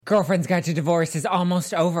Girlfriend's Guide to Divorce is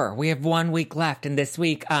almost over. We have 1 week left, and this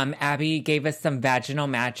week, Abby gave us some vaginal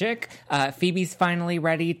magic. Phoebe's finally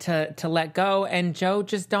ready to let go, and Joe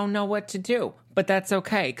just don't know what to do. But that's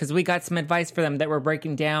okay, because we got some advice for them that we're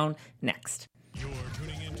breaking down next. You're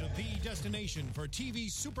tuning into the destination for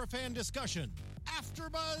TV superfan discussion,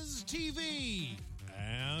 AfterBuzz TV.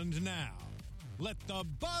 And now, let the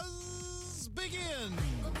buzz begin.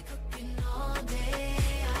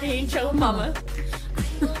 I ain't your mama.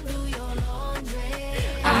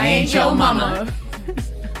 I ain't your mama.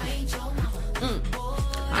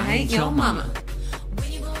 I ain't your mama.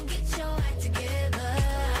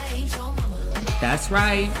 That's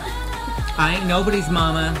right. I ain't nobody's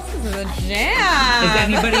mama. This is a jam. Is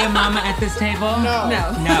anybody a mama at this table?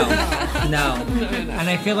 No. And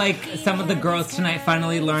I feel like some of the girls tonight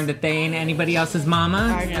finally learned that they ain't anybody else's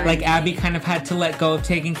mama. I agree. Like Abby kind of had to let go of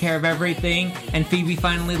taking care of everything, and Phoebe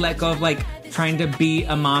finally let go of like trying to be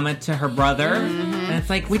a mama to her brother. And it's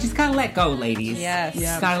like, we just gotta let go, ladies. Yes.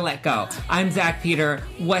 Just gotta let go. I'm Zach Peter.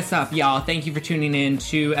 What's up, y'all? Thank you for tuning in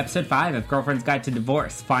to episode 5 of Girlfriend's Guide to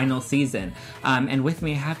Divorce, final season. And with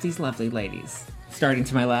me, I have these lovely ladies. Starting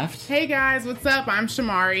to my left. Hey guys, what's up? I'm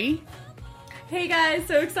Shamari. Hey guys,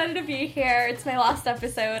 so excited to be here. It's my last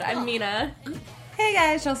episode. I'm Mina. Hey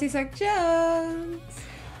guys, Chelsea Jones.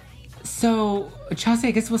 So, Chelsea,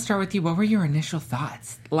 I guess we'll start with you. What were your initial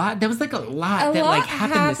thoughts? There was like a lot that like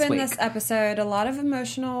happened this week. This episode. A lot of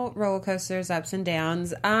emotional roller coasters, ups and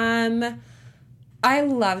downs. I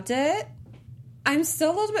loved it. I'm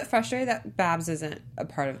still a little bit frustrated that Babs isn't a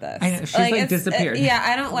part of this. I know, she's like disappeared.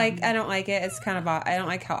 I don't like it. It's kind of, I don't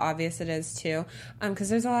like how obvious it is too. Because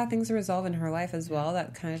there's a lot of things to resolve in her life as well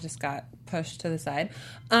that kind of just got pushed to the side.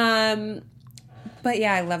 But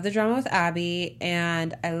yeah, I love the drama with Abby,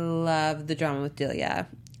 and I love the drama with Delia.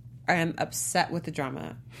 I am upset with the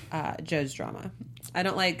drama, Joe's drama.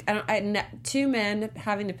 Two men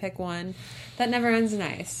having to pick one, that never ends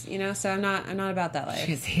nice, you know, so I'm not about that life.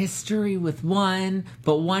 She has history with one,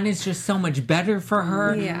 but one is just so much better for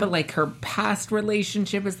her. Yeah. But like her past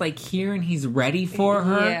relationship is like here and he's ready for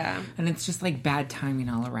her. Yeah. And it's just like bad timing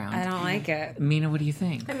all around. I don't like it. Mina, what do you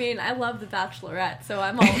think? I mean, I love The Bachelorette, so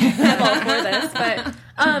I'm all for this. But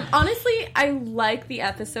honestly, I like the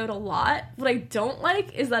episode a lot. What I don't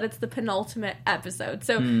like is that it's the penultimate episode.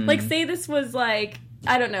 So, like, say this was like,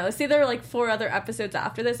 I don't know, say there were like 4 other episodes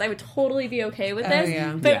after this, I would totally be okay with this.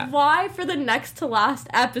 Yeah. But why for the next to last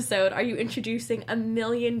episode are you introducing a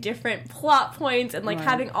million different plot points and like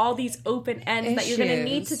having all these open ends that you're going to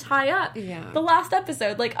need to tie up? Yeah. The last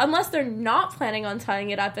episode, like, unless they're not planning on tying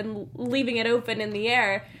it up and leaving it open in the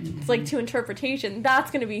air, it's like to interpretation, that's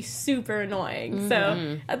going to be super annoying.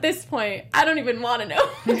 So at this point, I don't even want to know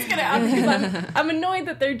what's going to happen because I'm annoyed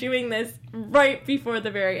that they're doing this right before the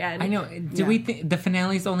very end. I know. Do we think the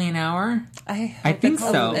finale's only an hour? I think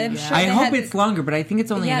so. I hope it's longer, but I think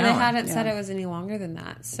it's only an hour. Yeah, they hadn't said it was any longer than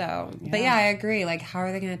that. So, but yeah, I agree. Like, how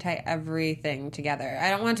are they going to tie everything together? I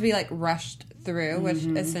don't want it to be like rushed through, which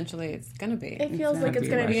essentially it's going to be. It feels like it's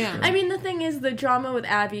going to be. Yeah. I mean, the thing is, the drama with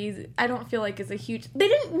Abby, I don't feel like is a huge. They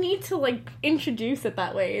didn't need to like introduce it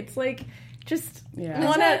that way. It's like just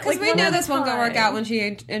because we know this won't go work out when she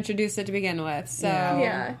introduced it to begin with. So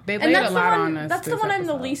yeah. They laid a lot on us. That's the one I'm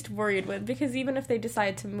the episode. least worried with, because even if they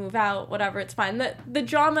decide to move out, whatever, it's fine. The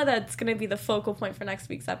drama that's going to be the focal point for next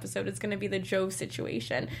week's episode is going to be the Joe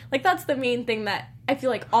situation. Like, that's the main thing that I feel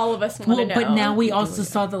like all of us want to know. But now we also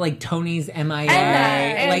saw that like Tony's MIA.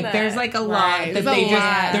 There's like a lot that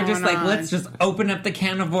they're just like, let's just open up the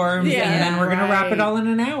can of worms and then we're gonna wrap it all in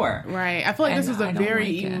an hour. Right. I feel like this was a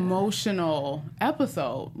very emotional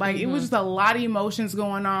episode. Like, it was just a lot of emotions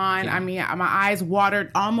going on. I mean, my eyes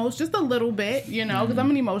watered almost just a little bit, you know, because I'm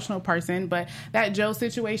an emotional person. But that Joe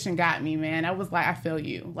situation got me, man. I was like, I feel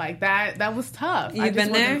you. Like, that was tough. You've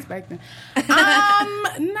been there? Expecting.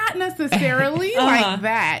 Not necessarily like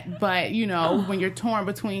that, but you know, when you're torn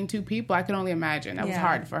between two people, I can only imagine that was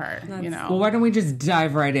hard for her. You know. Well, why don't we just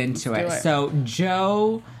dive right into it? do it. So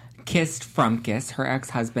Joe kissed Frumkus, her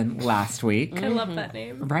ex-husband, last week. I love that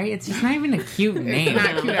name. Right? It's just not even a cute name.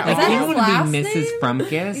 not cute at Like, all. you don't want to be Is that Mrs. his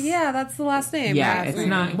Frumkus. yeah, that's the last name. Yeah, it's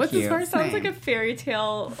not What's cute. his first Sounds name? like a fairy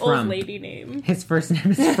tale Frump. old lady name. His first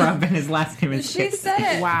name is Frump and his last name is She Kiss. said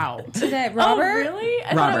it Wow. today. Oh, Robert. really?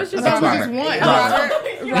 I thought it Robert. was just That's Robert.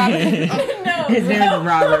 Robert. No. His name is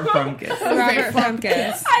Robert Frumkus. Robert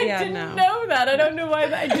Frumkus. I Yeah, didn't no. know that. I don't know why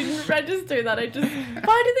I didn't register that. Why did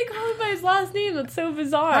they call him by his last name? That's so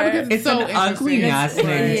bizarre. Because It's so an ugly interesting.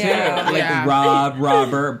 last name, Yeah. too. Like Yeah. Rob,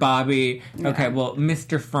 Robert, Bobby. Okay, well,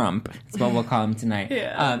 Mr. Frump is what we'll call him tonight.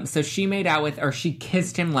 Yeah. So she made out with, or she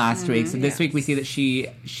kissed him last week. So this week we see that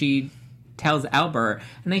she tells Albert.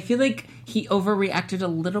 And I feel like he overreacted a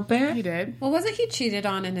little bit. He did. Well, wasn't he cheated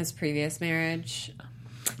on in his previous marriage?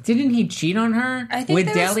 Didn't he cheat on her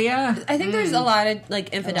with Delia? I think there's a lot of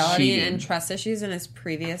infidelity Cheating. and trust issues in his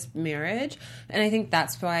previous marriage, and I think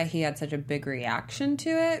that's why he had such a big reaction to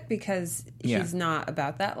it, because he's not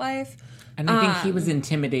about that life. And I think he was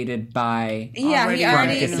intimidated by he already had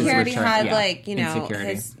insecurity.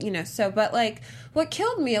 his but what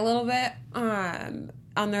killed me a little bit on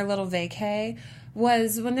their little vacay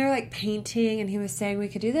was when they're painting and he was saying we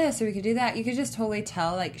could do this or we could do that. You could just totally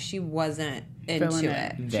tell she wasn't into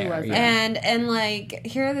it. She wasn't. And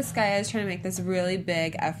here this guy is trying to make this really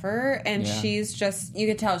big effort, and she's just, you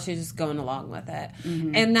could tell she's just going along with it.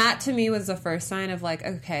 Mm-hmm. And that to me was the first sign of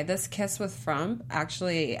okay, this kiss with Frump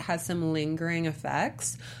actually has some lingering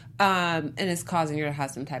effects, and is causing her to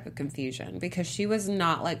have some type of confusion, because she was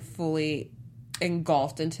not fully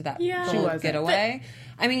engulfed into that little getaway.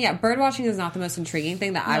 I mean, bird watching is not the most intriguing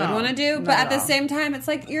thing that I would want to do, but at the same time, it's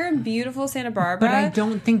you're in beautiful Santa Barbara. But I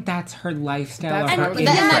don't think that's her lifestyle.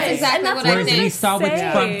 That's exactly what I think. Whereas we saw with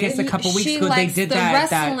Frumkus a couple weeks ago, they did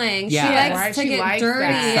that. Wrestling. She likes to get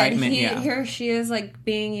dirty, and here she is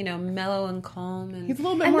being, mellow and calm. And he's a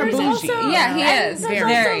little bit more bougie. He is. Very.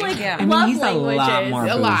 I mean, he's a lot more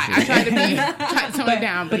bougie. A lot. I tried to tone it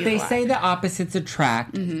down. But they say the opposites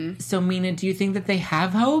attract. Mm-hmm. So, Mina, do you think that they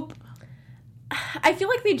have hope? I feel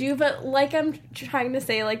like they do, but I'm trying to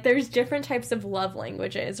say, there's different types of love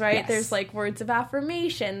languages, right? Yes. There's words of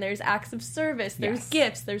affirmation, there's acts of service, there's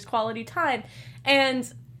gifts, there's quality time, and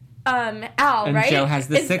Al, and right? Joe has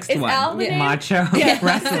the sixth one, Al the macho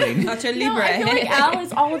wrestling. Macho Libre. No, I feel Al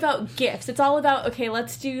is all about gifts. It's all about, okay,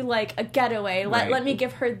 let's do a getaway. Let me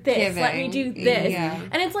give her this. Let me do this. Yeah.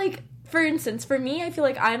 And it's for instance, for me, I feel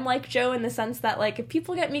I'm like Joe in the sense that, if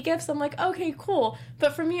people get me gifts, I'm okay, cool.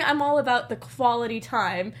 But for me, I'm all about the quality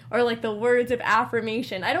time or, the words of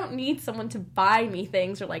affirmation. I don't need someone to buy me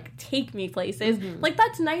things or, take me places. Mm-hmm.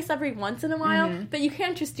 That's nice every once in a while, but you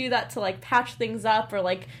can't just do that to, patch things up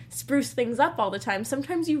or, spruce things up all the time.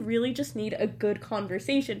 Sometimes you really just need a good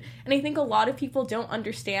conversation. And I think a lot of people don't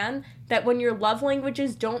understand that when your love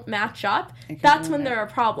languages don't match up, that's when there are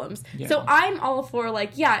problems. Yeah. So I'm all for,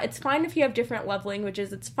 it's fine if you have different love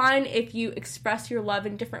languages. It's fine if you express your love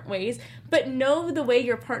in different ways, but know the way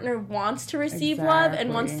your partner wants to receive love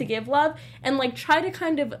and wants to give love, and try to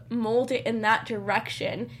kind of mold it in that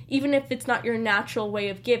direction, even if it's not your natural way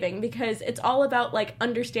of giving, because it's all about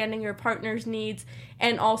understanding your partner's needs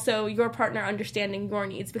and also your partner understanding your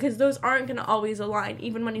needs, because those aren't going to always align,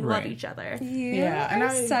 even when you love each other. And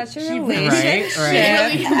I'm such a relationship She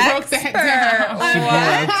really broke that down. She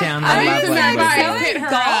broke down the love language. So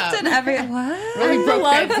engulfed in every Really broke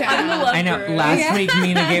that down. I know. Last week,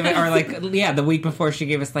 Mina gave it, or the week before, she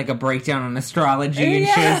gave us a breakdown on astrology, and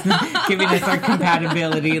she was giving us our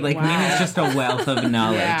compatibility. Mina's just a wealth of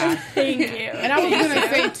knowledge. Yeah. Thank you. And I was going to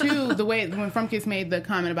say, too, the way when Frumkus made the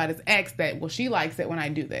comment about his ex, that, she likes it when I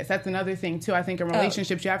do this. That's another thing, too. I think in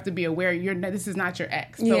relationships, you have to be aware this is not your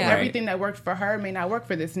ex. So everything that worked for her may not work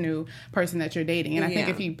for this new person that you're dating. And I think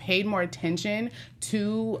if he paid more attention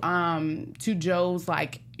to Joe's,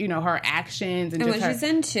 her actions and just what she's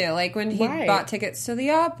into, when he bought tickets to the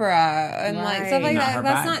opera and stuff like that.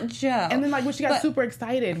 That's not Joe. And then when she got super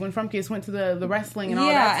excited when Frumkus went to the wrestling and all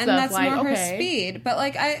that stuff. And that's more her speed. But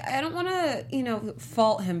I don't want to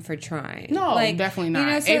fault him for trying. No, definitely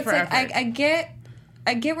not. So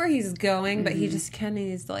I get where he's going, but he just kind of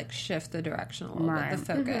needs to shift the direction a little bit, the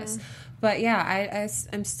focus. Mm-hmm. But yeah,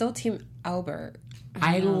 I'm still Team Albert.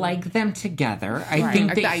 I like them together. I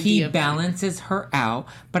think that he balances her out,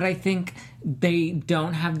 but I think they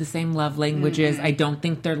don't have the same love languages. I don't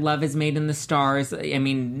think their love is made in the stars. I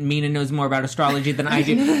mean, Mina knows more about astrology than I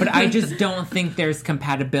do, but I just don't think there's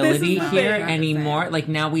compatibility here anymore.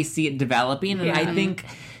 Now we see it developing, and I think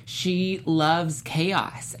she loves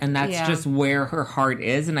chaos, and that's just where her heart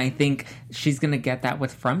is, and I think she's going to get that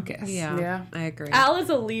with Frumkus. Yeah, I agree. Al is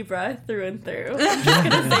a Libra through and through. I'm just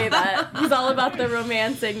going to say that. He's all about the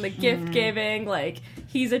romancing, the gift-giving,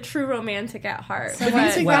 he's a true romantic at heart. So do you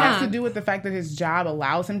think that has to do with the fact that his job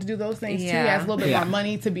allows him to do those things, too? He has a little bit more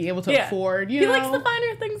money to be able to afford, He likes the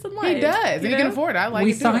finer things in life. He does, and he can afford it. I like it,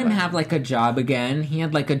 We saw him have, a job again. He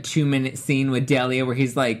had, a 2-minute scene with Delia where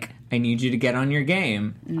he's I need you to get on your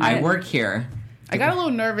game. I work here. I got a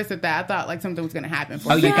little nervous at that. I thought something was going to happen. You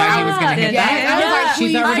thought he was going to hit that? I was like,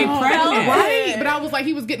 she's already pregnant. Right? But I was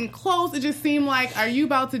he was getting close. It just seemed are you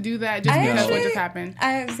about to do that just because what just happened?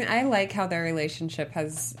 I like how their relationship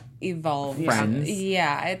has evolved friends.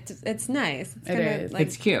 Yeah, it's nice. It is.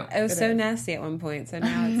 It's cute. It was so nasty at one point, so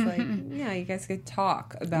now it's like, yeah, you guys could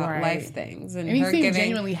talk about life things, and he her seemed giving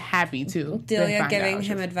genuinely happy too. Delia giving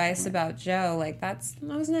him advice about Joe, like that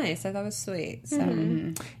was nice. I thought it was sweet.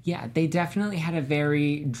 So Yeah, they definitely had a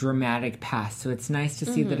very dramatic past, so it's nice to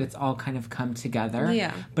see that it's all kind of come together.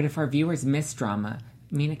 Yeah. But if our viewers miss drama,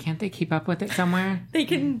 Mina, can't they keep up with it somewhere? They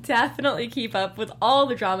can definitely keep up with all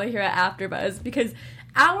the drama here at AfterBuzz because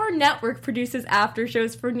our network produces after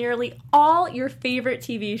shows for nearly all your favorite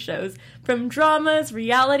TV shows. From dramas,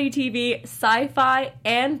 reality TV, sci-fi,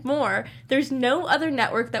 and more, there's no other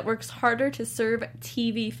network that works harder to serve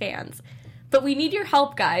TV fans. But we need your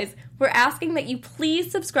help, guys. We're asking that you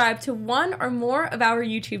please subscribe to one or more of our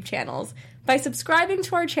YouTube channels. By subscribing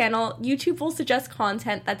to our channel, YouTube will suggest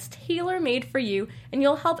content that's tailor-made for you, and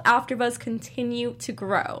you'll help AfterBuzz continue to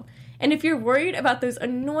grow. And if you're worried about those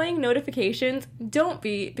annoying notifications, don't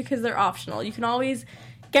be, because they're optional. You can always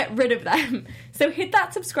get rid of them. So hit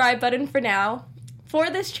that subscribe button for now for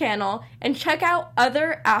this channel, and check out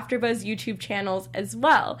other AfterBuzz YouTube channels as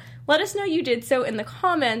well. Let us know you did so in the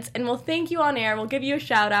comments, and we'll thank you on air. We'll give you a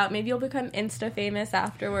shout out. Maybe you'll become Insta famous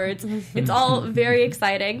afterwards. It's all very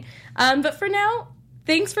exciting. But for now,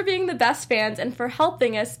 thanks for being the best fans and for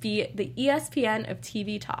helping us be the ESPN of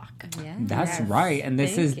TV talk. yeah, That's right. And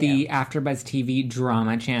this is the AfterBuzz TV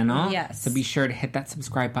drama channel. Yes. So be sure to hit that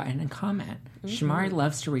subscribe button and comment. Shamari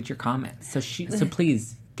loves to read your comments. So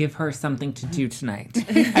please give her something to do tonight.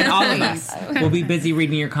 And all of us will be busy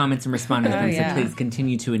reading your comments and responding to them. yeah. So please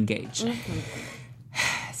continue to engage.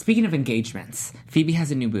 Speaking of engagements, Phoebe has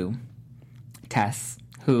a new boo, Tess,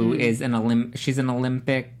 who is she's an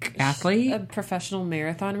Olympic athlete. a professional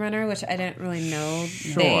marathon runner, which I didn't really know.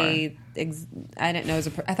 Sure. I didn't know I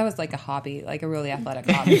thought it was like a hobby, like a really athletic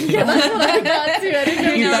hobby. Yeah, that's what I thought too. I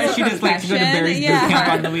didn't You know. thought she just liked to go to Barry's boot camp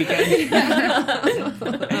on the weekend.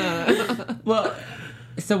 Well,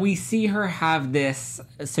 so we see her have this.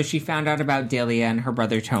 So she found out about Delia and her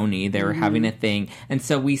brother Tony. They were having a thing. And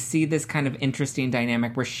so we see this kind of interesting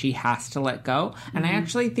dynamic where she has to let go. And I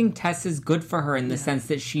actually think Tess is good for her in the sense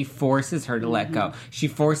that she forces her to let go. She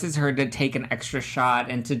forces her to take an extra shot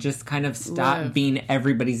and to just kind of stop being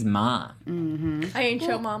everybody's mom. I ain't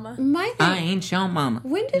your mama. My thing, I ain't your mama.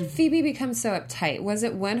 when did Phoebe become so uptight? Was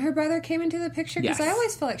it when her brother came into the picture? Because Yes. I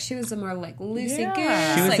always felt like she was the more like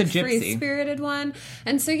loosey-goose, She was like a gypsy. free-spirited one.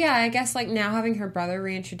 And so yeah, I guess like now having her brother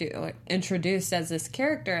introduced as this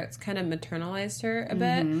character, it's kind of maternalized her a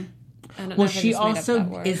bit. I don't know Well, if I she just made up also that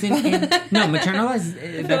word. isn't in... No,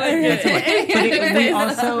 maternalized... That's a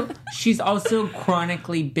word. But she's also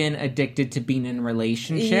chronically been addicted to being in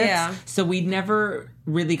relationships. Yeah. So we never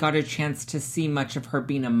really got a chance to see much of her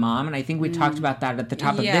being a mom. And I think we talked about that at the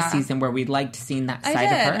top of this season where we liked seeing that side of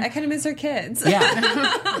her. I kind of miss her kids. Yeah.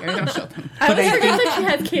 I always forget that she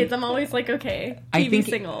has kids. I'm always like, okay, I TV think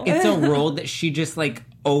single. it's a role that she just like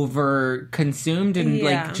over consumed and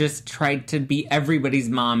like just tried to be everybody's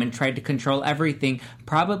mom and tried to control everything,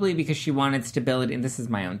 probably because she wanted stability. And this is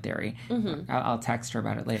my own theory. I'll text her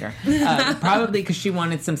about it later. Probably because she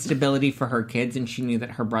wanted some stability for her kids, and she knew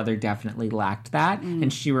that her brother definitely lacked that.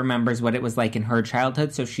 And she remembers what it was like in her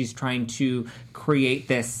childhood, so she's trying to create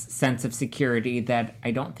this sense of security that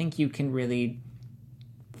I don't think you can really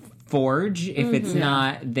forge if it's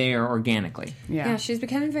not there organically. Yeah, she's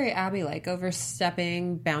becoming very Abby-like,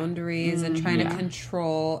 overstepping boundaries and trying to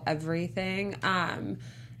control everything. I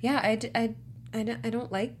don't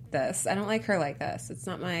like this. I don't like her like this. It's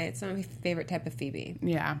not my favorite type of Phoebe.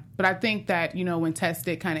 Yeah, but I think that, you know, when Tess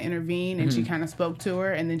did kind of intervene and she kind of spoke to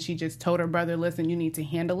her and then she just told her brother, listen, you need to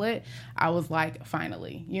handle it. I was like,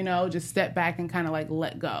 finally, you know, just step back and kind of like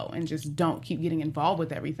let go and just don't keep getting involved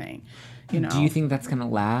with everything, you know. Do you think that's going to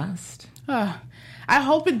last? I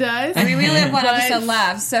hope it does. I mean, we only have one episode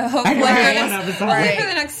left, so hopefully for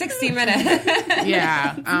the next 60 minutes.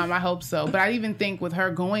 Yeah, I hope so. But I even think with her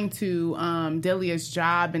going to Delia's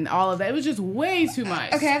job and all of that, it was just way too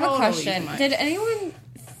much. Okay, I have a Totally question. too much. Did anyone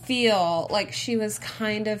feel like she was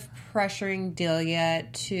kind of pressuring Delia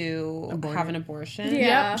to have an abortion?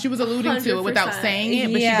 Yeah. Yep, she was alluding to it without 100%. saying it,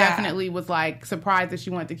 but she Yeah. definitely was like surprised that she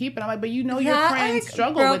wanted to keep it. I'm like, but you know your friends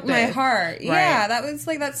struggle broke with my this. heart. Right. Yeah, that was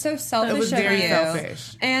like, that's so selfish It was of very you.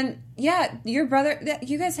 selfish. And yeah, your brother,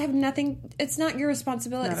 you guys have nothing, it's not your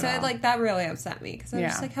responsibility. Not So at all. like that really upset me because I was Yeah.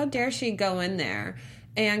 just like, how dare she go in there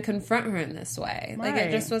and confront her in this way. Like,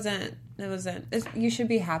 it just wasn't. You should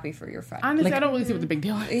be happy for your friend. Honestly, I don't really see what the big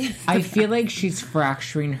deal is. I feel like she's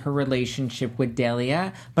fracturing her relationship with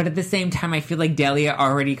Delia, but at the same time, I feel like Delia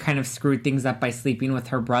already kind of screwed things up by sleeping with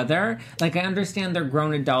her brother. Like, I understand they're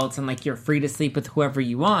grown adults and, like, you're free to sleep with whoever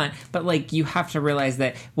you want, but, like, you have to realize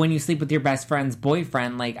that when you sleep with your best friend's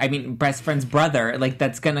boyfriend, best friend's brother, like,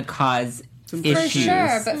 that's gonna cause issues. For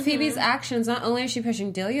sure, but Phoebe's actions, not only is she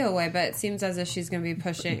pushing Delia away, but it seems as if she's going to be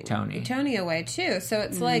pushing Tony away too. So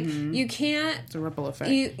it's like, you can't... It's a ripple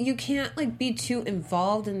effect. You can't, like, be too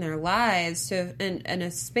involved in their lives in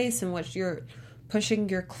a space in which you're pushing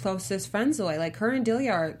your closest friends away. Like, her and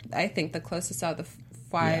Delia are, I think, the closest out of the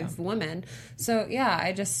 5 women. So, yeah,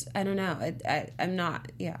 I don't know. I'm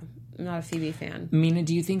not a Phoebe fan. Mina,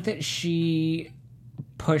 do you think that she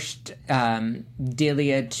pushed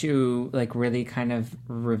Delia to, like, really kind of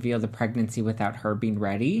reveal the pregnancy without her being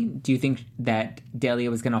ready? Do you think that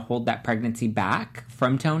Delia was going to hold that pregnancy back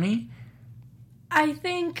from Tony? I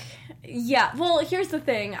think, yeah. Well, here's the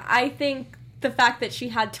thing. I think the fact that she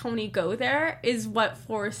had Tony go there is what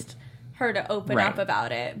forced her to open up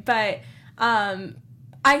about it. But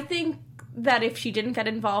I think that if she didn't get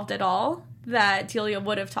involved at all, that Delia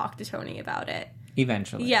would have talked to Tony about it.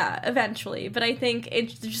 Eventually. Yeah, eventually. But I think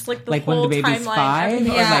it's just like the like whole when the baby's timeline. 5?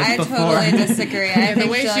 Yeah, I totally disagree. I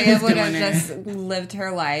think way she Delia was would have doing just lived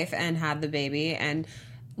her life and had the baby and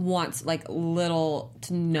wants, like, little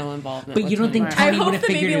to no involvement But with you don't think Tony would have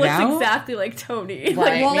figured it out? I hope the baby looks exactly like Tony. Right.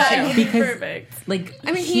 Like, Well, that would be because, perfect. Like,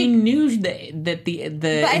 I mean, he knew that the in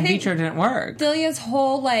vitro didn't work. Delia's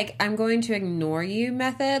whole, like, I'm going to ignore you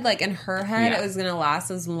method, like, in her head, Yeah. it was going to last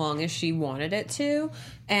as long as she wanted it to.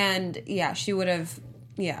 And, yeah, she would have,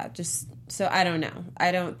 just... So, I don't know.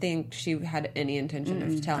 I don't think she had any intention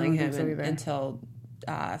of telling him until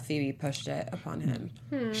Phoebe pushed it upon him.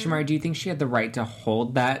 Shamar, do you think she had the right to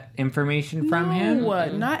hold that information from him?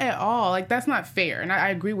 Not at all. Like, that's not fair. And I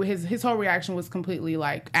agree with his whole reaction was completely,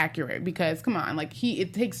 like, accurate because, come on, like,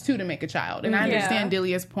 it takes 2 to make a child. And I understand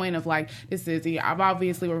Delia's point of, like,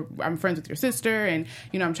 I'm friends with your sister and,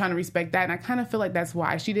 you know, I'm trying to respect that. And I kind of feel like that's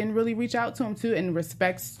why she didn't really reach out to him, too, in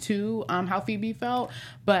respects to how Phoebe felt.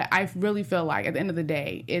 But I really feel like, at the end of the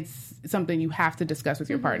day, it's something you have to discuss with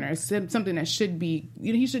your partner. It's something that should be,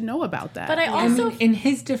 he should know about that. But I also... in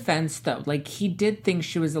his defense, though, like, he did think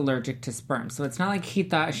she was allergic to sperm, so it's not like he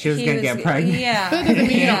thought she was going to get pregnant. Yeah. That doesn't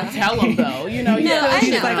mean you don't tell him, though. You know,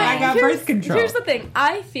 she's like, I got birth control. Here's the thing.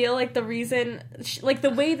 I feel like the reason, like, the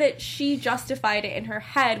way that she justified it in her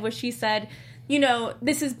head was she said, you know,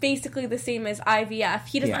 this is basically the same as IVF.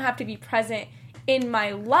 He doesn't have to be present in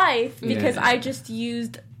my life because I just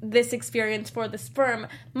used this experience for the sperm.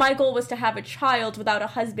 My goal was to have a child without a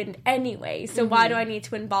husband anyway, so why do I need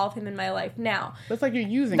to involve him in my life now? That's like you're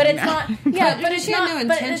using but him it's now. not but it's she not had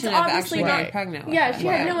no but intention it's of obviously actually not getting pregnant with yeah him. she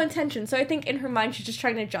had no intention, so I think in her mind she's just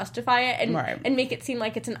trying to justify it and make it seem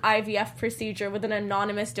like it's an IVF procedure with an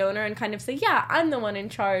anonymous donor and kind of say, yeah, I'm the one in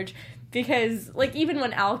charge. Because, like, even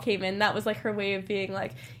when Al came in, that was, like, her way of being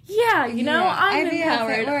like, yeah, you know, I'm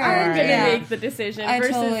empowered. I'm going to make the decision.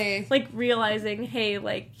 Versus, like, realizing, hey,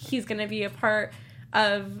 like, he's going to be a part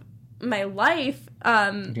of my life,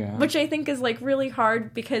 which I think is, like, really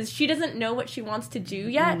hard because she doesn't know what she wants to do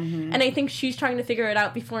yet. And I think she's trying to figure it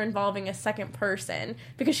out before involving a second person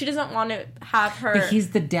because she doesn't want to have her... But he's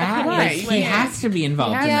the dad. Like, he has to be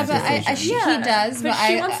involved in that decision. He does. But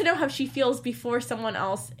she wants to know how she feels before someone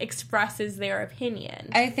else expresses their opinion.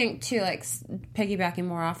 I think, too, like, piggybacking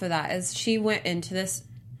more off of that is she went into this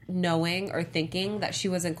knowing or thinking that she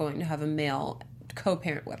wasn't going to have a male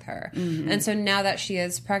co-parent with her, and so now that she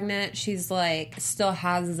is pregnant, she's like still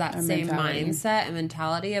has that same mindset and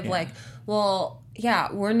mentality of like, well,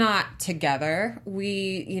 yeah, we're not together.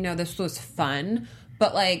 We, you know, this was fun,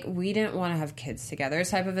 but like we didn't want to have kids together,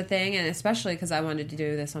 type of a thing, and especially because I wanted to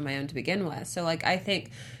do this on my own to begin with. So like, I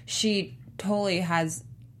think she totally has.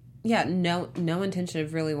 Yeah, no intention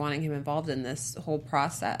of really wanting him involved in this whole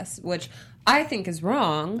process, which I think is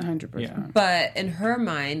wrong. 100%. But in her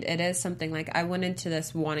mind, it is something like, I went into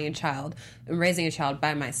this wanting a child and raising a child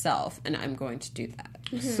by myself, and I'm going to do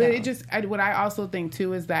that. So. But it just, what I also think,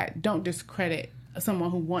 too, is that don't discredit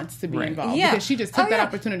someone who wants to be involved. Yeah. Because she just took that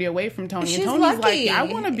opportunity away from Tony. She's and Tony's lucky. like, I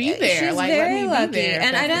want to be there. She's like, very let me lucky. be there.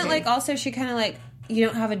 And I don't like, also, she kind of like, you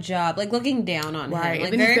don't have a job, like looking down on him,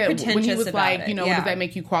 like very pretentious when he was about like, it. You know, does that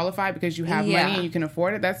make you qualify because you have money and you can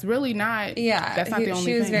afford it? That's really not. Yeah, that's not the only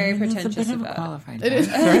thing. She was very pretentious it's a bit about of a qualified. It is.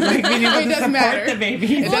 Like being able It to doesn't support matter. the baby.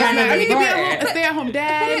 It doesn't matter. You can be a stay-at-home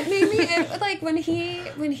dad. But it made me like when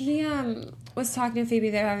he was talking to Phoebe.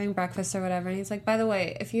 They're having breakfast or whatever, and he's like, by the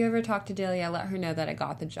way, if you ever talk to Delia, let her know that I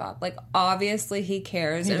got the job. Like, obviously he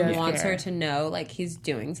cares and wants her to know, like, he's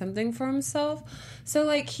doing something for himself. So,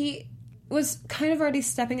 like, he was kind of already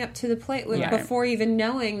stepping up to the plate before even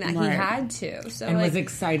knowing that he had to. So, and was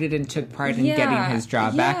excited and took pride in getting his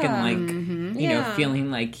job back and, like, you know, feeling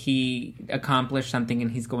like he accomplished something and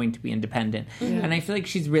he's going to be independent. And I feel like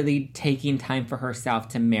she's really taking time for herself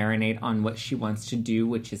to marinate on what she wants to do,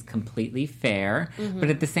 which is completely fair. But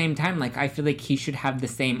at the same time, like, I feel like he should have the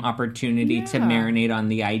same opportunity to marinate on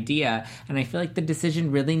the idea. And I feel like the decision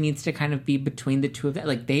really needs to kind of be between the two of them.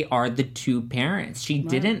 Like, they are the two parents. She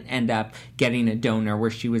didn't end up getting a donor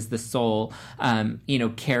where she was the sole, you know,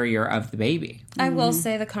 carrier of the baby. I will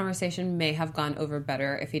say the conversation may have gone over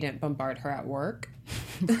better if he didn't bombard her at work.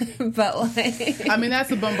 But, like... I mean,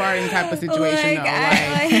 that's a bombarding type of situation, though.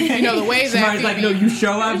 Like, you know, the way that... Somebody's like, no, you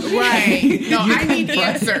show up. Right. No, I need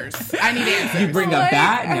answers. You bring up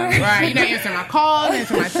that? No. Right. You're not answering my calls,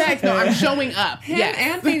 answering my texts. No, I'm showing up. Him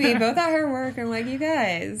and Phoebe, both at her work. I'm like, you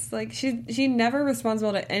guys, like, she never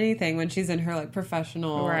responsible to anything when she's in her, like,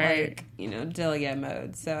 professional, like, you know, Delia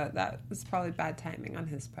mode. So that was probably bad timing on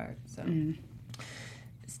his part. So,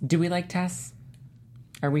 Do we like Tess?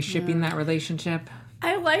 Are we shipping that relationship?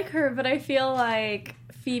 I like her, but I feel like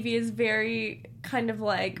Phoebe is very kind of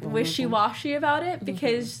like wishy-washy about it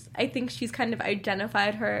because I think she's kind of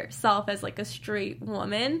identified herself as like a straight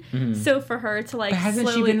woman. So for her to like, but hasn't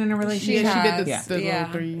she been in a relationship? She did the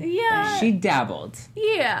little 3. Yeah, she dabbled.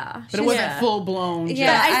 Yeah, but it wasn't full blown.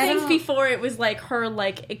 Yeah, I think before it was like her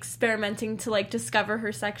like experimenting to like discover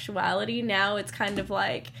her sexuality. Now it's kind of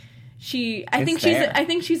like. I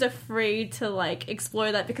think she's afraid to like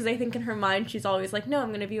explore that because I think in her mind she's always like, no,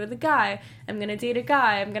 I'm gonna be with a guy, I'm gonna date a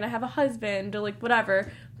guy, I'm gonna have a husband or like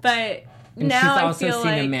whatever. But and now she's also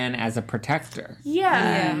seen a man as a protector.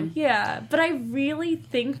 Yeah. But I really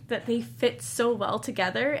think that they fit so well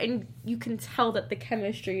together, and you can tell that the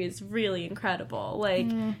chemistry is really incredible. Like,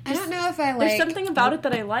 I don't know if I like. There's something about it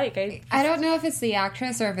that I like. I don't know if it's the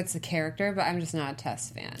actress or if it's the character, but I'm just not a Tess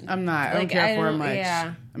fan. I'm not. I don't care for her much.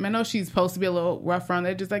 Yeah. I mean, I know she's supposed to be a little rough around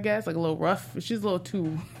the edges, I guess, like a little rough. She's a little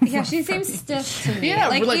too. Yeah, she seems stiff to me. Yeah,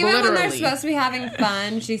 like even literally. When they're supposed to be having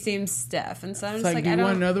fun, she seems stiff, and so I'm just like, I don't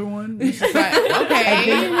want another one. She's like,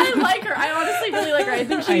 okay, I like her. I honestly really like her. I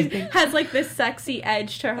think she has like this sexy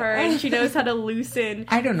edge to her, and she knows how to loosen.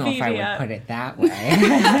 I don't know if I would put it that way. No,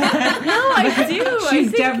 I do.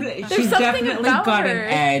 She's definitely got an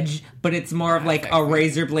edge, but it's more of like a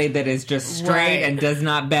razor blade that is just straight and does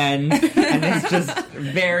not bend, and it's just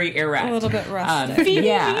very erect. A little bit rustic.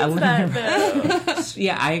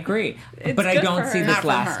 Yeah, I agree. But I don't see this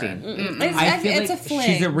lasting. I feel like a fling.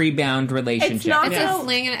 She's a rebound relationship. It's a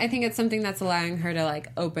fling, and I think it's something that's allowing her to like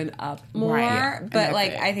open up more. Right. But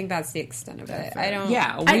like, I think that's the extent of it. I don't.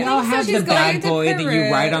 Yeah, we all have the bad boy that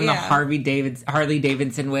you ride on the Harley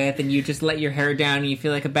Davidson with, and you just let your hair down, and you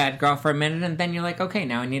feel like a bad girl for a minute, and then you're like, okay,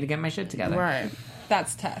 now I need to get my shit together. Right.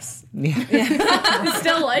 That's Tess. I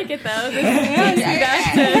still like it though. This takes me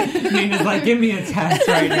back to. Nina's like, give me a Tess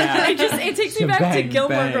right now. It takes me back to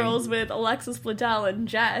Gilmore Girls with Alexis Bledel and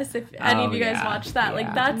Jess. If any of you guys watch that,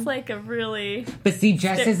 like that's like a really. But see,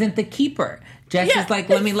 Jess isn't the keeper. Jess is like,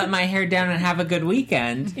 let me let my hair down and have a good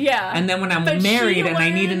weekend. Yeah. And then when I'm married and I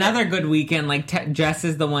need another good weekend, like Jess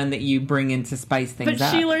is the one that you bring in to spice things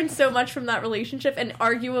up. But she learned so much from that relationship, and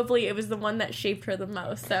arguably it was the one that shaped her the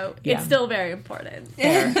most. So it's still very important.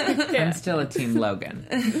 Fair. I'm still a team Logan.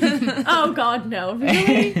 Oh, God, no.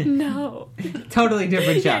 Really? No. Totally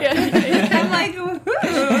different show. I'm like,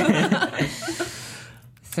 woohoo.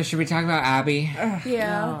 So should we talk about Abby?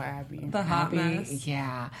 Yeah. Oh, Abby. The hot mess.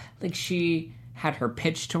 Yeah. Like she had her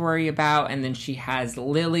pitch to worry about, and then she has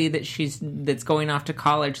Lily that's going off to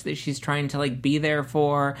college that she's trying to like be there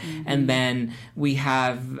for. And then we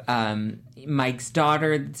have Mike's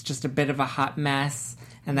daughter that's just a bit of a hot mess.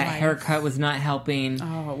 And that haircut was not helping.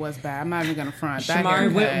 Oh, it was bad. I'm not even gonna front.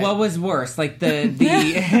 Shamari, what was worse? Like the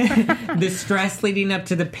the stress leading up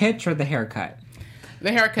to the pitch or the haircut?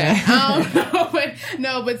 The haircut.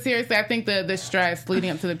 But seriously, I think the stress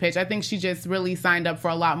leading up to the pitch, I think she just really signed up for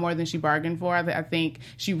a lot more than she bargained for. I think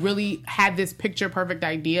she really had this picture perfect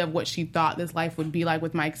idea of what she thought this life would be like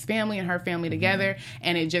with Mike's family and her family together.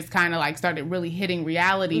 And it just kind of like started really hitting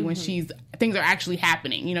reality when things are actually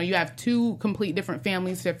happening. You know, you have two complete different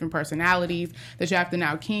families, different personalities that you have to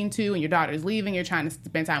now keen to, and your daughter's leaving. You're trying to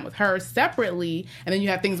spend time with her separately, and then you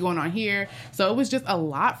have things going on here. So it was just a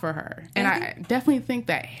lot for her. And I definitely think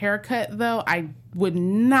that haircut, though, I would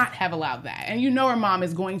not have allowed that. And her mom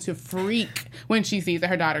is going to freak when she sees that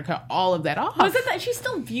her daughter cut all of that off. Was it that she's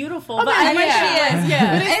still beautiful? But I mean, she is.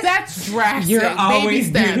 Yeah, but that's drastic. You're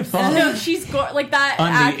always baby beautiful. No, she's like that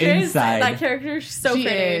on actress. the inside. That character is so she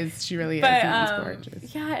pretty. is. She really is. She's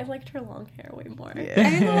gorgeous. Yeah, I liked her long hair way more. I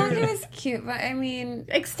mean, the long hair was cute, but I mean,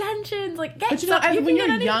 extensions, like. But when you're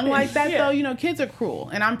young like that, though, kids are cruel,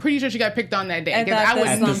 and I'm pretty sure she got picked on that day. I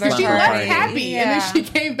wouldn't. She left happy, and then she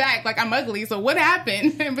came back like, I'm ugly. So what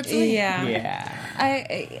happened in between? Yeah.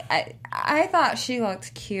 I thought she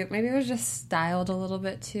looked cute. Maybe it was just styled a little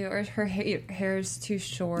bit too, or her hair's too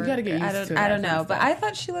short. You gotta get used to that. I don't know, but I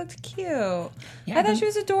thought she looked cute. Yeah, I thought she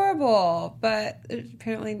was adorable, but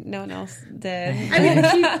apparently no one else did. I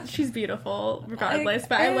mean, she's beautiful regardless,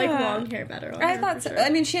 but I like long hair better. I thought so. Sure. I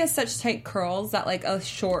mean, she has such tight curls that like a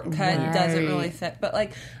shortcut doesn't really fit. But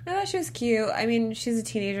like, I thought she was cute. I mean, she's a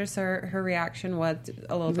teenager, so her reaction was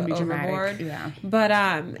a little bit overboard. Yeah. But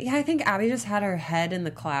I think Abby just had her head in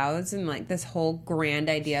the clouds and like this whole grand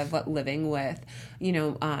idea of what living with,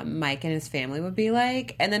 Mike and his family would be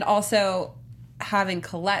like, and then also having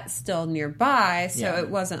Colette still nearby, so it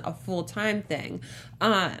wasn't a full-time thing.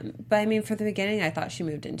 But I mean, for the beginning, I thought she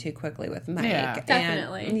moved in too quickly with Mike. Yeah,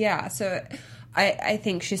 definitely. So I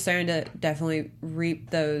think she's starting to definitely reap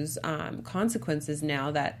those consequences now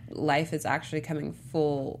that life is actually coming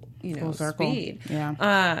full speed.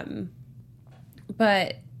 Yeah.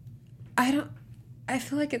 But I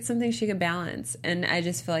feel like it's something she could balance, and I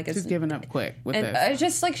just feel like it's just giving up quick with and this.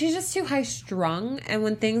 Just like she's just too high strung, and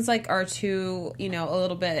when things like are too a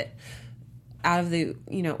little bit out of the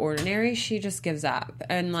ordinary, she just gives up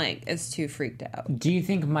and like is too freaked out. Do you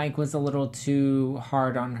think Mike was a little too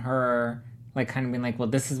hard on her? Like, kind of being like, well,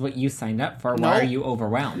 this is what you signed up for. Why are you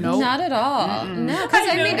overwhelmed? Nope. Not at all. Mm-mm. No, because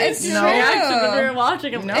I mean, it's true. When we were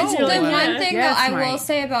watching him. The one thing that I will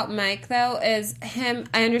say about Mike, though, is him.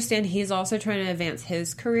 I understand he's also trying to advance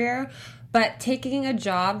his career, but taking a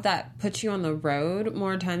job that puts you on the road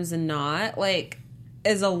more times than not, like,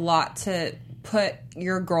 is a lot to put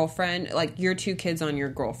your girlfriend, like your two kids on your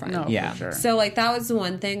girlfriend. No, yeah. for sure. So like that was the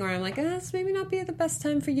one thing where I'm like, this maybe not be the best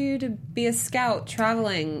time for you to be a scout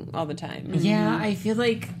traveling all the time. Yeah, I feel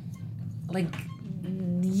like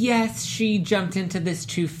yes, she jumped into this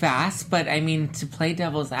too fast, but I mean, to play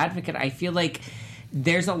devil's advocate, I feel like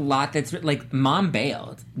there's a lot that's like, mom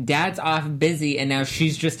bailed, dad's off busy, and now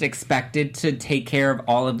she's just expected to take care of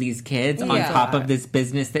all of these kids on top of this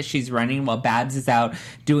business that she's running while Babs is out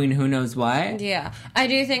doing who knows what. Yeah. I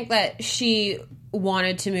do think that she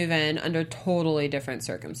wanted to move in under totally different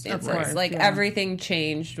circumstances. Of course, everything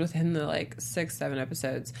changed within the 6-7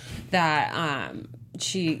 episodes that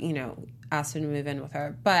she, asked him to move in with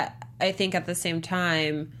her. But I think at the same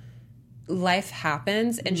time, life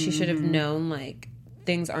happens, and she should have known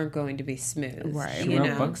things aren't going to be smooth. Right. She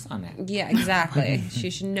wrote books on it. Yeah, exactly. She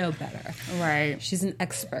should know better. Right. She's an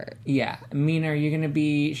expert. Yeah. Mina, are you going to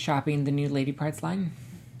be shopping the new Lady Parts line?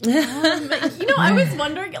 I was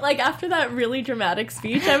wondering, after that really dramatic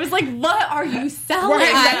speech, I was like, what are you selling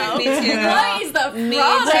now? Me too. What is the product? Me too.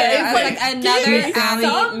 I was like, another Abby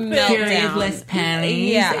meltdown. Periodless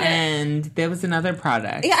panties, and there was another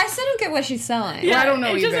product. Yeah, I still don't get what she's selling. Yeah, I don't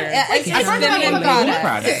know either. It's a feminine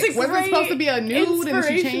product. Was it supposed to be a nude and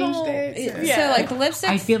she changed it? Yeah. So, lipstick.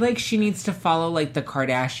 I feel like she needs to follow, the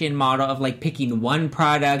Kardashian model of, picking one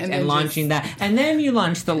product and launching that. And then you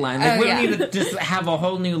launch the line. We don't need to just have a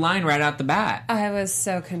whole new line right out the bat. I was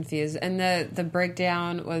so confused. And the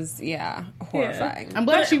breakdown was, horrifying. Yeah. I'm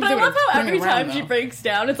glad she was But I love how every time though. she breaks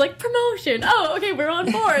down, it's like, promotion. Oh, okay, we're on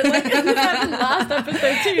board. Like, it was that in the last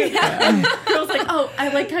episode, too. Yeah. Girl's like, oh, I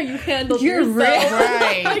like how you handled yourself.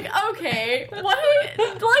 Right. Like, okay, what?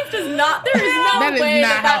 Life does not, there is no that way is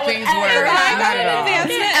not how things work. I got Not an at all.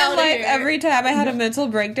 advancement in life every time I had a mental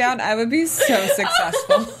breakdown. I would be so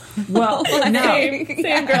successful. Well, no.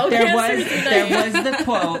 Same girl. There was the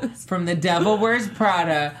quote from The Devil Wears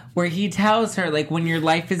Prada where he tells her, when your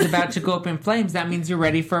life is about to go up in flames, that means you're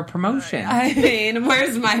ready for a promotion. I mean,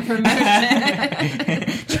 where's my promotion?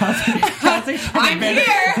 Chelsea I'm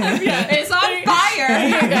here. It's on fire.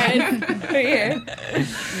 Here.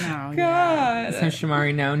 No, God. So,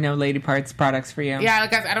 Shamari, no Lady Parts products for you? Yeah,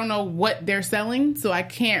 I don't know what they're selling, so I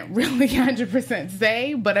can't really 100%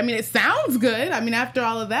 say. But, I mean, it sounds good. I mean, after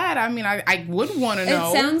all of that, I would want to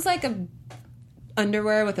know. It sounds like a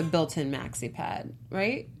underwear with a built-in maxi pad,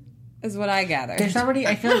 right? Is what I gathered. There's already,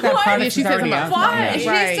 I feel like that product is already out there. She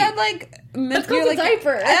said, That's called a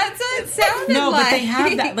diaper. That's what it sounded No, like. but they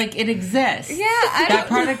have that. Like, it exists. Yeah, that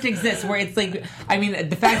product exists. Where it's like, I mean,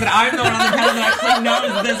 the fact that I'm the one on the panel that actually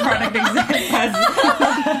knows this product exists.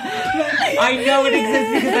 I know it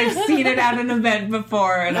exists because I've seen it at an event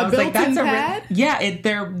before, and I was like, "That's pad?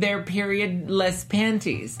 They're periodless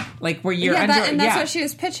panties, like where you're under." And that's what she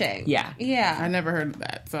was pitching. Yeah. I never heard of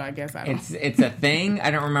that, so I guess I don't. It's a thing.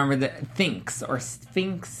 I don't remember the Thinks or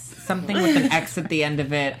Sphinx. Something with an X at the end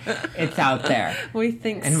of it. It's out there. We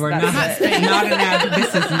think, and we're that's not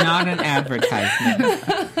this is not an advertisement.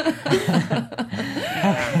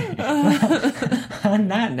 On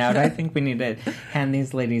that note, I think we need to hand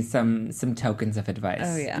these ladies some tokens of advice.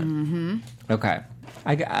 Oh yeah. Mm-hmm. Okay.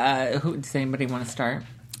 Does anybody want to start?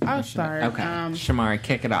 I'll start. Okay. Shamari,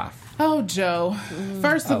 kick it off. Oh, Joe.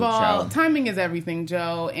 First of all, Joe. timing is everything,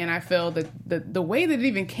 Joe. And I feel that the way that it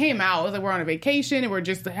even came out was like we're on a vacation and we're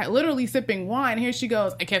just literally sipping wine. Here she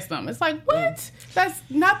goes, I kissed them. It's like, what? That's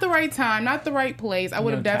not the right time, not the right place. I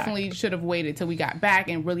would have definitely should have waited till we got back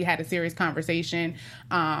and really had a serious conversation.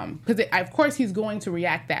 Because of course he's going to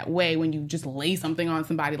react that way when you just lay something on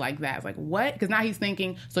somebody like that. It's like, what? Because now he's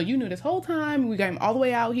thinking, so you knew this whole time. We got him all the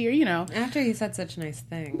way out here, you know. After he said such nice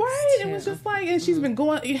things. Right. Too. It was just like, and she's been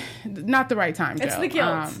going... Not the right time, Joe. It's the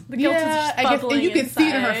guilt. The guilt is just I guess, and you can see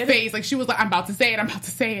it in her inside. face. Like, she was like, I'm about to say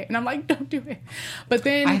it. And I'm like, don't do it. But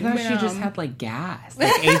then... I thought she just had, like, gas.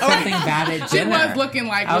 Like, ate something bad at She dinner. was looking,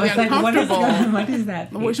 like, really uncomfortable. What is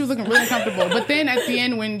that? Well, she was looking really uncomfortable. But then at the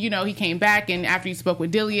end, when, he came back and after he spoke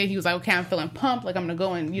with Delia, he was like, okay, I'm feeling pumped. Like, I'm going to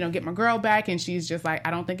go and, get my girl back. And she's just like,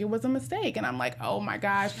 I don't think it was a mistake. And I'm like, oh, my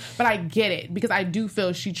gosh. But I get it because I do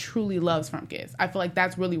feel she truly loves Frumkis. I feel like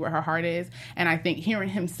that's really where her heart is. And I think hearing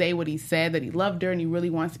him say what he said, that he loved her and he really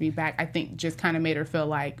wants to be back, I think just kind of made her feel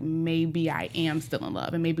like maybe I am still in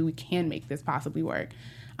love and maybe we can make this possibly work.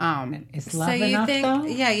 Is love enough, though?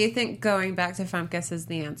 Yeah, you think going back to Frumkis is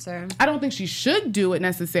the answer? I don't think she should do it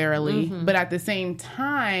necessarily, but at the same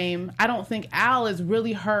time, I don't think Al is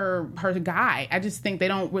really her guy. I just think they're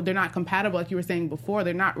not compatible, like you were saying before.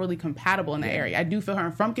 They're not really compatible in that area. I do feel her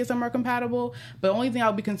and Frumkis are more compatible, but the only thing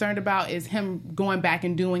I'll be concerned about is him going back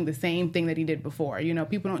and doing the same thing that he did before.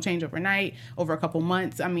 People don't change overnight, over a couple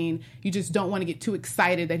months. I mean, you just don't want to get too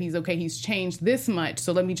excited that he's changed this much,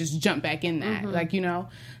 so let me just jump back in that,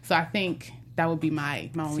 So I think that would be my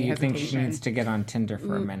only hesitation. So you think she needs to get on Tinder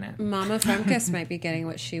for a minute? Mama Frumkis might be getting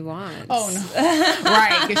what she wants. Oh, no.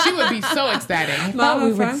 Right, because she would be so ecstatic. I thought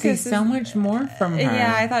we would see so much more from her.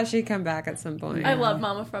 Yeah, I thought she'd come back at some point. I love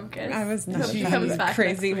Mama Frumkis. I was not She comes back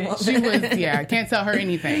crazy woman. She was, can't tell her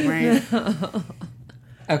anything, right?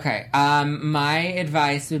 Okay, my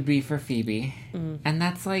advice would be for Phoebe, and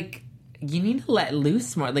that's like, you need to let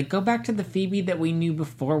loose more. Like, go back to the Phoebe that we knew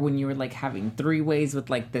before when you were, like, having three-ways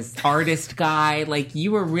with, like, this artist guy. Like,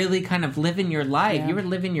 you were really kind of living your life. Yeah. You were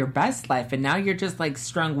living your best life, and now you're just, like,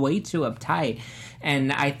 strung way too uptight.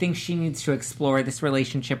 And I think she needs to explore this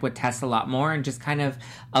relationship with Tess a lot more and just kind of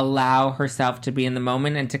allow herself to be in the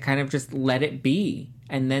moment and to kind of just let it be.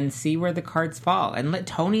 And then see where the cards fall. And let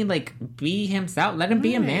Tony, like, be himself. Let him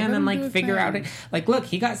be a man and, like, figure out it. Like, look,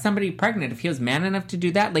 he got somebody pregnant. If he was man enough to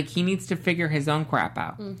do that, like, he needs to figure his own crap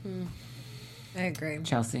out. Mm-hmm. I agree.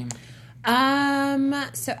 Chelsea?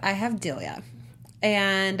 So I have Delia.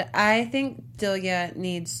 And I think Delia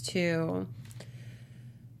needs to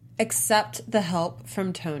accept the help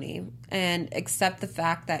from Tony. And accept the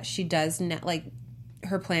fact that she does,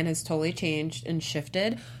 her plan has totally changed and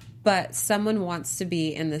shifted. But someone wants to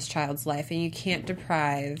be in this child's life, and you can't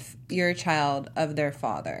deprive your child of their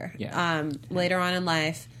father. Yeah. Later on in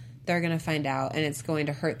life, they're going to find out, and it's going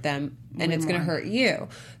to hurt them, and it's going to hurt you.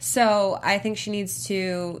 So I think she needs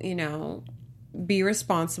to, be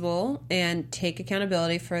responsible and take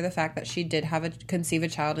accountability for the fact that she did conceive a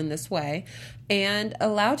child in this way, and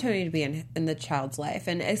allow Tony to be in the child's life.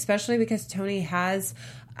 And especially because Tony has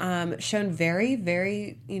shown very,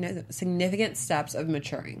 very, significant steps of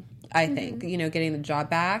maturing. I think, getting the job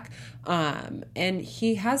back, and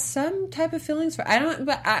he has some type of feelings for. I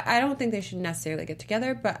don't think they should necessarily get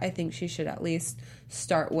together, but I think she should at least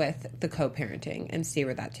start with the co-parenting and see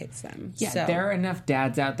where that takes them. Yeah, so, there are enough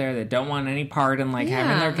dads out there that don't want any part in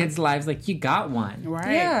having their kids' lives. Like, you got one,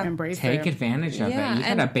 right? Yeah. Embrace Take advantage of it. You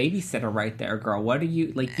got a babysitter right there, girl. What are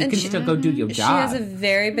you like? You can still go do your job. She has a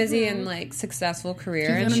very busy and successful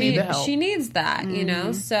career, and she needs that,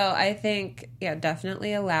 So I think,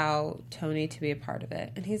 definitely allow Tony to be a part of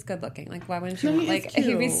it, and he's good looking. Like, why wouldn't you?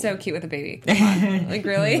 He'd be so cute with a baby. Come on. Like,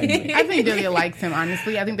 really? I think Delia likes him.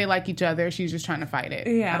 Honestly, I think they like each other. She's just trying to fight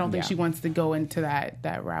one-sided. I don't think she wants to go into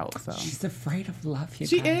that route. So she's afraid of love. She is.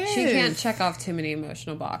 She can't check off too many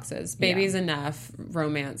emotional boxes. Baby's enough.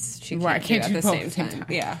 Romance, she can't do at the same time.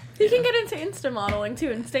 Yeah. You can get into Insta modeling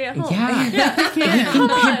too and stay at home. Yeah. He can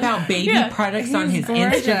pimp out baby products on his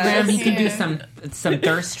gorgeous. Instagram. He can do some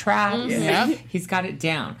thirst traps. Yeah. He's got it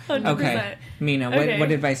down. 100%. Okay. Mina,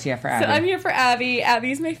 what advice do you have for Abby? So I'm here for Abby.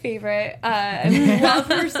 Abby's my favorite. I love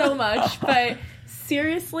her so much, but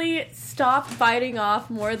seriously, stop biting off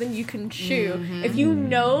more than you can chew. If you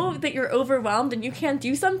know that you're overwhelmed and you can't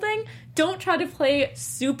do something, don't try to play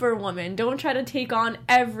Superwoman. Don't try to take on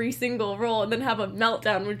every single role and then have a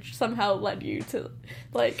meltdown, which somehow led you to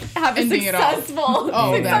have a successful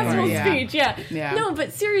speech. Yeah. No,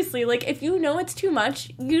 but seriously, if you know it's too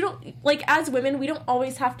much, you don't as women, we don't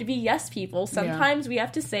always have to be yes people. Sometimes we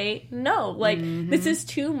have to say no. This is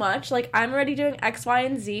too much. I'm already doing X, Y,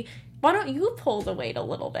 and Z. Why don't you pull the weight a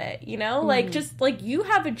little bit, you know? You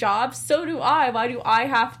have a job, so do I. Why do I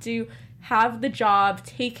have to have the job,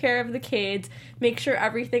 take care of the kids, make sure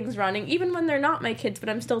everything's running, even when they're not my kids, but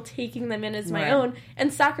I'm still taking them in as my own,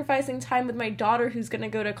 and sacrificing time with my daughter who's going to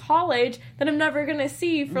go to college that I'm never going to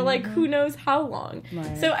see for, who knows how long.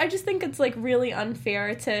 Right. So I just think it's, really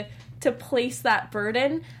unfair to place that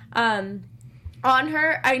burden on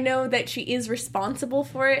her. I know that she is responsible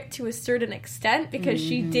for it to a certain extent because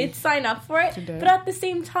she did sign up for it, but at the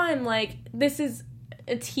same time, this is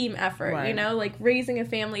a team effort, you know? Raising a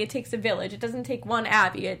family, it takes a village. It doesn't take one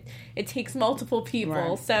Abby. It takes multiple people.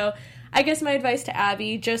 Right. So I guess my advice to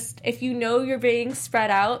Abby, just if you know you're being spread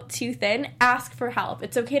out too thin, ask for help.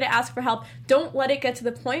 It's okay to ask for help. Don't let it get to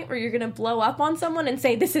the point where you're going to blow up on someone and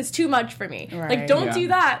say, this is too much for me. Right. Don't do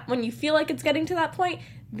that. When you feel like it's getting to that point,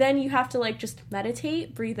 then you have to just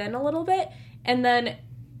meditate, breathe in a little bit, and then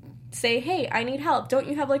say, hey, I need help. Don't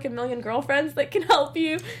you have a million girlfriends that can help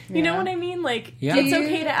you? You know what I mean? It's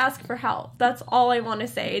okay to ask for help. That's all I want to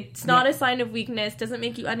say. It's not a sign of weakness. Doesn't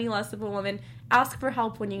make you any less of a woman. Ask for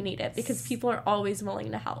help when you need it because people are always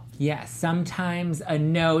willing to help. Yeah, sometimes a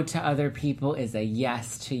no to other people is a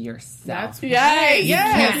yes to yourself. That's right.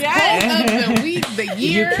 Yes. Of the week, the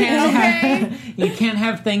year. You can't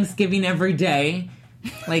have Thanksgiving every day.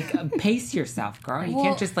 Pace yourself, girl. You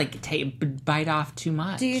can't just bite off too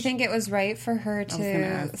much. Do you think it was right for her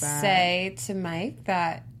to say to Mike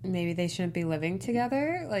that maybe they shouldn't be living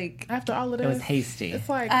together? After all of this, it was hasty. It's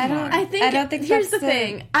I don't think here's the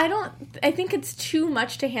thing. I think it's too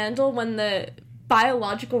much to handle when the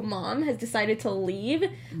biological mom has decided to leave.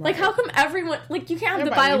 Right. How come everyone you can't have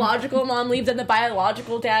the biological mom leave and the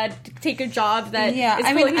biological dad take a job that is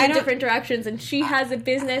pulling in different directions, and she has a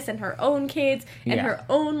business and her own kids and her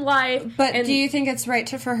own life. But do you think it's right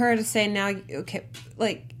for her to say now, okay,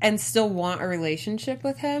 and still want a relationship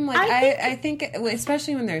with him? I think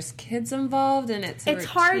especially when there's kids involved and it's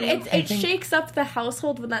hard. It shakes up the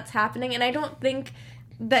household when that's happening, and I don't think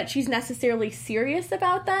that she's necessarily serious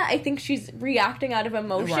about that. I think she's reacting out of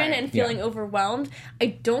emotion and feeling overwhelmed. I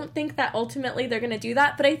don't think that ultimately they're going to do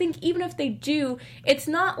that, but I think even if they do, it's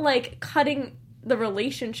not cutting the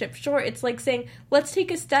relationship short. It's saying, let's take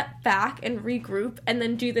a step back and regroup and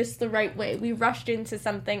then do this the right way. We rushed into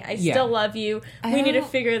something. I still love you. We need to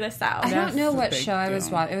figure this out. I don't know what show I was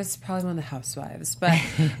watching. It was probably one of the Housewives, but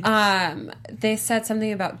they said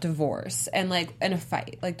something about divorce and in a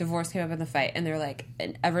fight. Divorce came up in the fight, and they're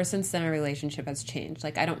and ever since then, our relationship has changed.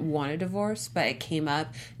 I don't want a divorce, but it came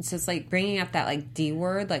up. And so it's bringing up that D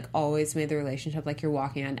word always made the relationship you're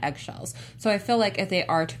walking on eggshells. So I feel if they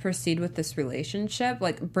are to proceed with this relationship,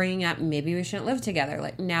 bringing up maybe we shouldn't live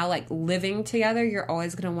together. Now, living together, you're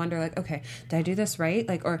always going to wonder, okay, did I do this right?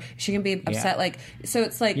 Or she can be upset. So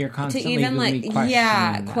it's you're constantly to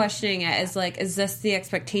even questioning it is this the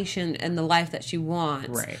expectation and the life that she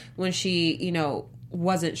wants? Right. When she,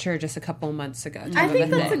 wasn't sure just a couple of months ago. I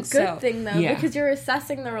think that's a good thing, though, because you're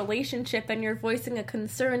assessing the relationship and you're voicing a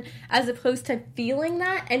concern as opposed to feeling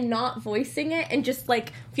that and not voicing it and just,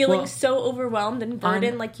 feeling so overwhelmed and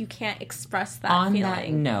burdened you can't express that feeling. On that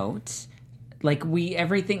note,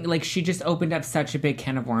 she just opened up such a big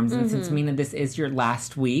can of worms, and since, Mina, this is your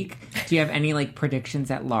last week, do you have any,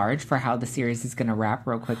 predictions at large for how the series is going to wrap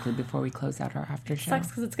real quickly before we close out our after show? Sucks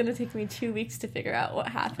because it's going to take me 2 weeks to figure out what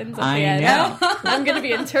happens at the end. I know. I'm going to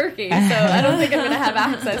be in Turkey, so I don't think I'm going to have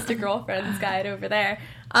access to Girlfriend's Guide over there.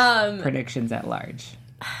 Predictions at large.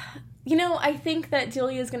 I think that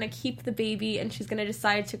Delia is going to keep the baby, and she's going to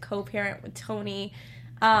decide to co-parent with Tony.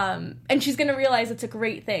 And she's going to realize it's a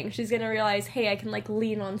great thing. She's going to realize, hey, I can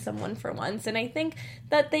lean on someone for once. And I think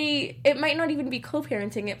that it might not even be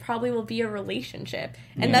co-parenting. It probably will be a relationship.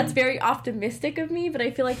 And that's very optimistic of me, but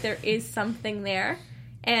I feel there is something there.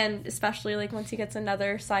 And especially, like, once he gets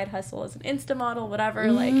another side hustle as an Insta model,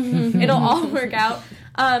 whatever, like, it'll all work out.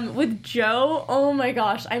 With Joe, oh my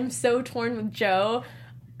gosh, I'm so torn with Joe.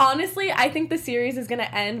 Honestly, I think the series is going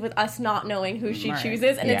to end with us not knowing who she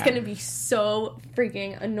chooses, and it's going to be so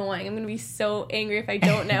freaking annoying. I'm going to be so angry if I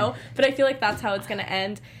don't know, but I feel like that's how it's going to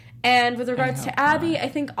end. And with regards to Abby, I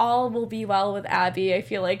think all will be well with Abby. I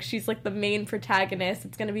feel like she's like the main protagonist.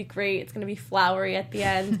 It's going to be great. It's going to be flowery at the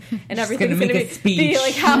end. And everything's going to be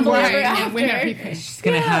like happily ever after. She's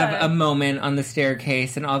going to have a moment on the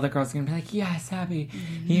staircase and all the girls are going to be like, yes, Abby,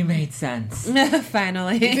 you made sense.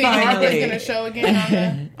 Finally. Do you think Barbara's going to show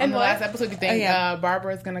again on the last episode? Do you think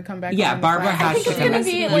Barbara's going to come back? Yeah, Barbara has to come back.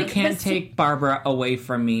 You can't take Barbara away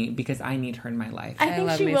from me because I need her in my life. I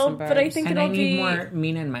think she will, but I think it'll be... And I need more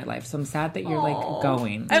Mina in my life. So I'm sad that you're like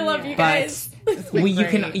going. I love you guys.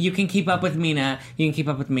 You can keep up with Mina. You can keep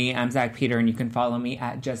up with me. I'm Zach Peter, and you can follow me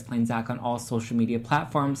at Just Plain Zach on all social media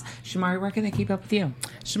platforms. Shamari, where can they keep up with you?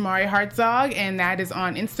 Shamari Hartzog, and that is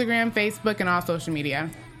on Instagram, Facebook, and all social media.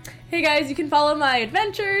 Hey guys, you can follow my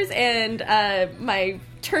adventures and my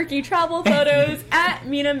turkey travel photos at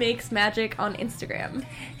Mina Makes Magic on Instagram.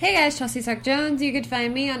 Hey guys, Chelsea Stark Jones. You could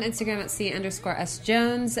find me on Instagram at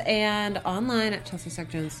C_S_Jones and online at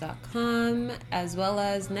ChelseaStarkJones.com, as well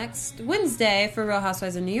as next Wednesday for Real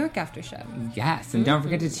Housewives of New York After Show. Yes, and don't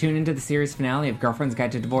forget to tune into the series finale of Girlfriend's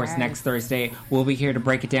Guide to Divorce next Thursday. We'll be here to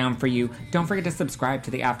break it down for you. Don't forget to subscribe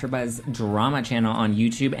to the AfterBuzz Drama channel on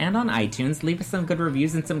YouTube and on iTunes. Leave us some good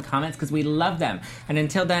reviews and some comments because we love them. And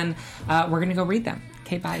until then, we're going to go read them.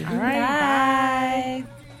 Okay, bye. All right, bye.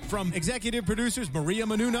 From executive producers Maria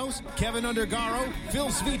Menounos, Kevin Undergaro, Phil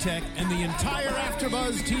Svitek, and the entire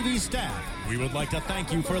AfterBuzz TV staff, we would like to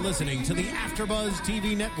thank you for listening to the AfterBuzz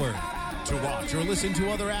TV network. To watch or listen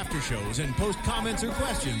to other after shows and post comments or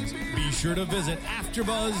questions, be sure to visit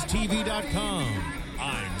AfterBuzzTV.com.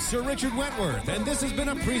 I'm Sir Richard Wentworth, and this has been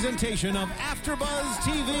a presentation of AfterBuzz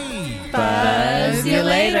TV. Buzz you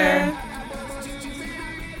later.